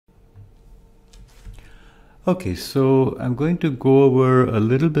Okay, so I'm going to go over a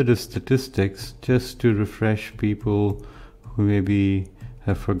little bit of statistics just to refresh people who maybe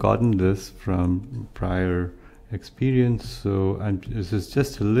have forgotten this from prior experience. So this is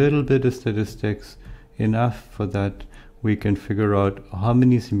just a little bit of statistics, enough for that we can figure out how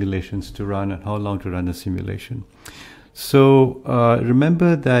many simulations to run and how long to run a simulation. So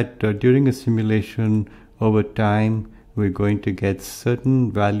remember that during a simulation, over time, we're going to get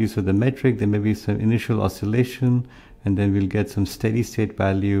certain values of the metric. There may be some initial oscillation, and then we'll get some steady state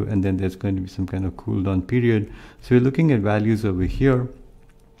value, and then there's going to be some kind of cool down period. So we're looking at values over here.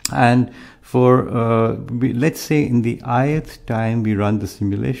 And for, let's say in the ith time we run the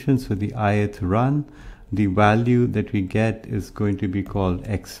simulation, so the ith run, the value that we get is going to be called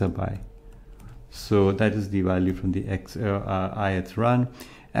x sub I. So that is the value from the ith run.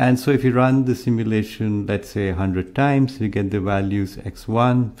 And so if you run the simulation, let's say 100 times, you get the values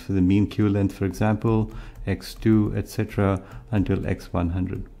x1 for the mean Q length, for example, x2, etc., until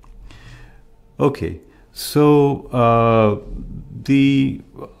x100. Okay, so the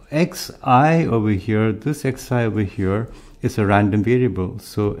xi over here, this xi over here is a random variable.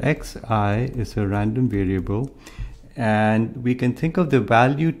 So xi is a random variable, and we can think of the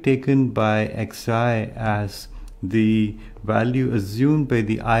value taken by xi as the value assumed by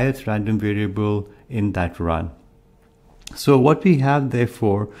the ith random variable in that run. So what we have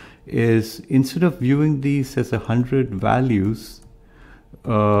therefore is, instead of viewing these as 100 values,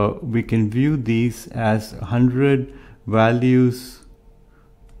 we can view these as 100 values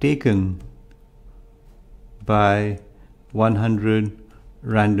taken by 100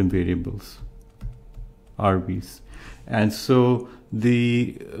 random variables, RVs. And so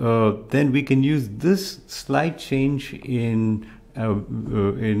then we can use this slight change in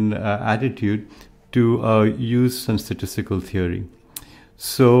attitude to use some statistical theory.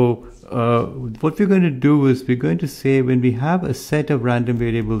 So what we're going to do is we're going to say, when we have a set of random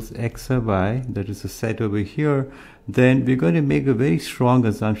variables x sub I, that is a set over here, then we're going to make a very strong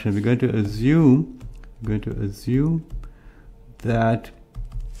assumption. We're going to assume that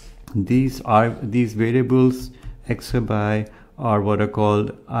these variables x sub I are what are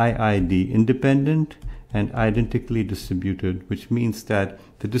called IID, independent and identically distributed, which means that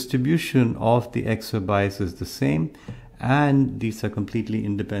the distribution of the x sub i's is the same, and these are completely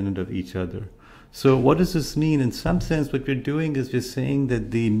independent of each other. So what does this mean? In some sense, what we're doing is we're saying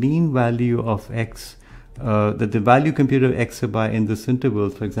that the mean value of x, that the value computed of x sub I in this interval,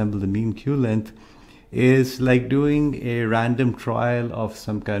 for example, the mean Q length, is like doing a random trial of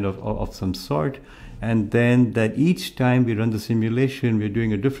some kind of some sort, and then that each time we run the simulation, we're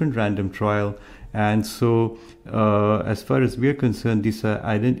doing a different random trial. And so as far as we're concerned, these are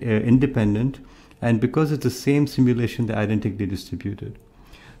independent, and because it's the same simulation, they're identically distributed.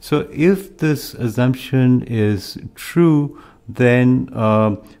 So if this assumption is true, then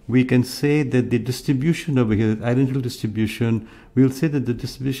we can say that the distribution over here, the identical distribution, we'll say that the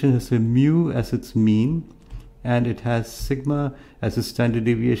distribution has a mu as its mean, and it has sigma as a standard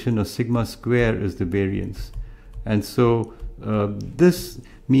deviation, or sigma square is the variance. And so this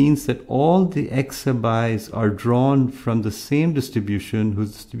means that all the x sub i's are drawn from the same distribution,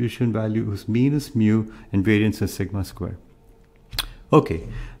 whose distribution value, whose mean is mu and variance is sigma square. Okay,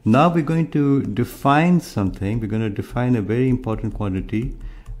 now we're going to define something. We're going to define a very important quantity,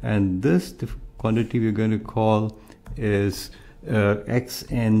 and this quantity we're going to call is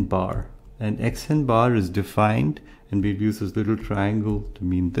xn bar. And xn bar is defined, and we've used this little triangle to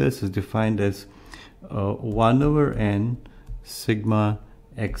mean this, is defined as 1 over n sigma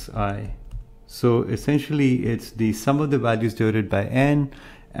xi. So essentially it's the sum of the values divided by n,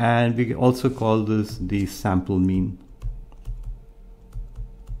 and we can also call this the sample mean.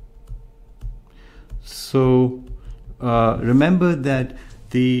 So remember that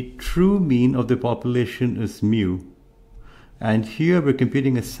the true mean of the population is mu. And here we're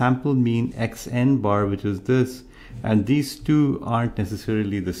computing a sample mean xn bar, which is this, and these two aren't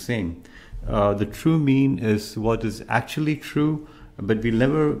necessarily the same. The true mean is what is actually true, but we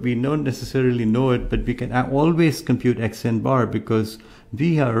don't necessarily know it, but we can always compute xn bar because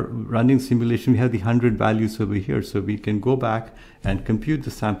we are running simulation. We have the 100 values over here, so we can go back and compute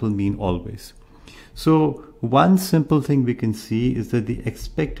the sample mean always. So one simple thing we can see is that the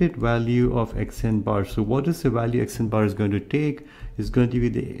expected value of xn bar, so what is the value xn bar is going to take, is going to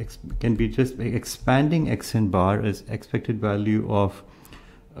be can be just expanding xn bar as expected value of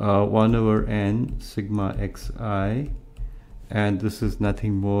 1 over n sigma xi, and this is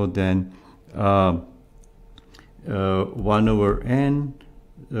nothing more than 1 over n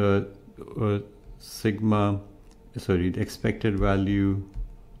sigma, sorry, the expected value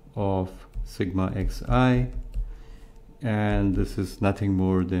of sigma xi, and this is nothing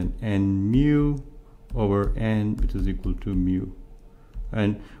more than n mu over n, which is equal to mu.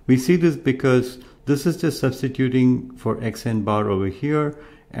 And we see this because this is just substituting for xn bar over here,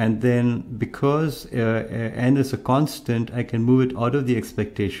 and then because n is a constant, I can move it out of the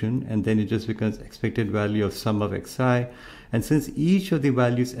expectation, and then it just becomes expected value of sum of xi. And since each of the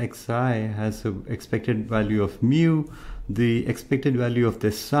values xi has an expected value of mu, the expected value of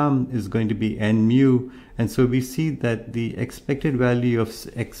the sum is going to be n mu, and so we see that the expected value of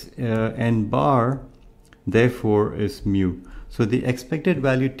n bar therefore is mu. So the expected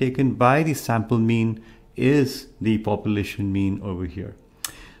value taken by the sample mean is the population mean over here.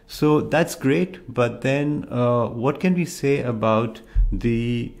 So that's great, but then what can we say about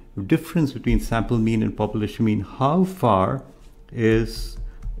the difference between sample mean and population mean? How far is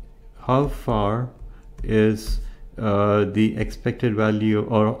the expected value,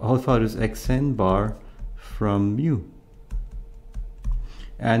 or how far is xn bar from mu?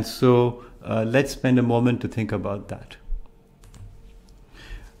 And so let's spend a moment to think about that.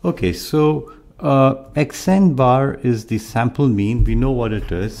 Okay, so xn bar is the sample mean. We know what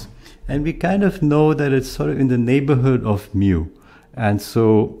it is, and we kind of know that it's sort of in the neighborhood of mu. And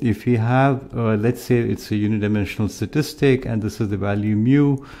so if we have, let's say it's a unidimensional statistic and this is the value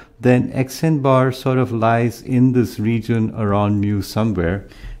mu, then xn bar sort of lies in this region around mu somewhere.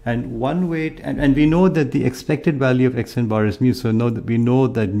 And one way, and we know that the expected value of xn bar is mu, so we know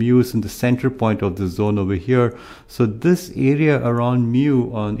that mu is in the center point of the zone over here. So this area around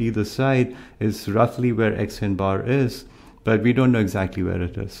mu on either side is roughly where xn bar is, but we don't know exactly where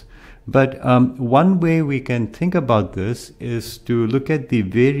it is. But one way we can think about this is to look at the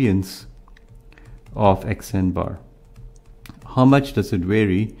variance of xn bar. How much does it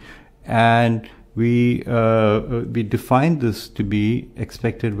vary? And we define this to be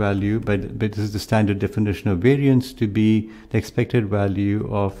expected value, but this is the standard definition of variance, to be the expected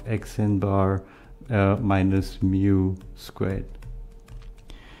value of xn bar minus mu squared.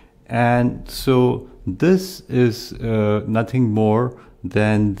 And so this is nothing more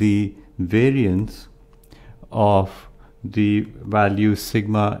than the variance of the value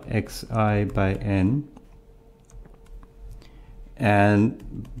sigma xi by n, and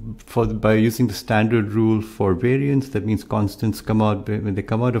by using the standard rule for variance, that means constants come out, when they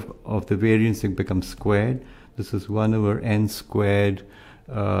come out of the variance, they become squared. This is 1 over n squared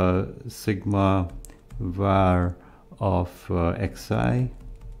sigma var of xi,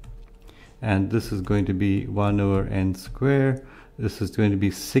 and this is going to be 1 over n squared. This is going to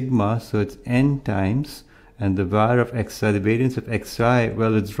be sigma, so it's n times, and the var of xi, the variance of xi,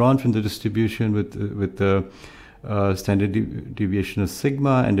 well, it's drawn from the distribution with the standard deviation of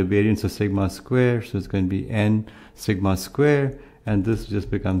sigma and the variance of sigma square, so it's going to be n sigma square, and this just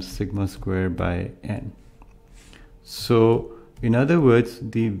becomes sigma square by n. So in other words,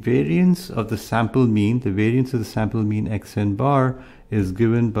 the variance of the sample mean, xn bar, is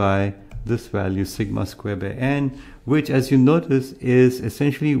given by this value sigma square by n, which, as you notice, is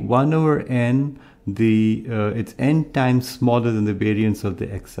essentially 1 over n, it's n times smaller than the variance of the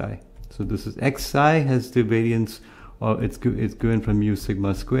xi. So this is xi has the variance, it's given from mu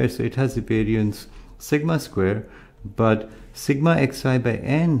sigma square, so it has the variance sigma square, but sigma xi by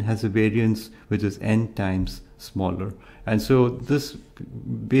n has a variance which is n times smaller. And so this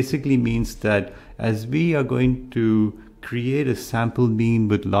basically means that as we are going to create a sample mean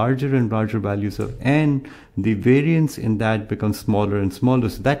with larger and larger values of n, the variance in that becomes smaller and smaller.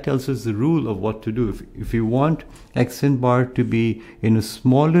 So that tells us the rule of what to do. If you want xn bar to be in a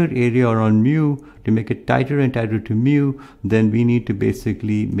smaller area around mu, to make it tighter and tighter to mu, then we need to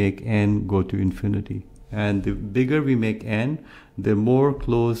basically make n go to infinity. And the bigger we make n, the more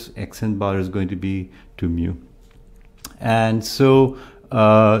close xn bar is going to be to mu. And so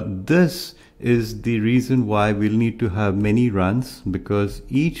this is the reason why we'll need to have many runs, because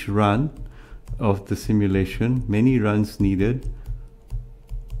each run of the simulation, many runs needed,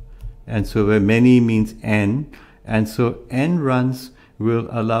 and so where many means n, and so n runs will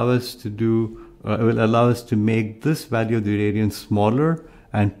allow us to do to make this value of the variance smaller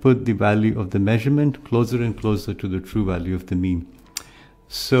and put the value of the measurement closer and closer to the true value of the mean.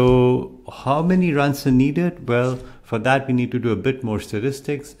 So how many runs are needed? Well, for that we need to do a bit more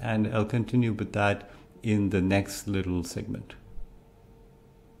statistics, and I'll continue with that in the next little segment.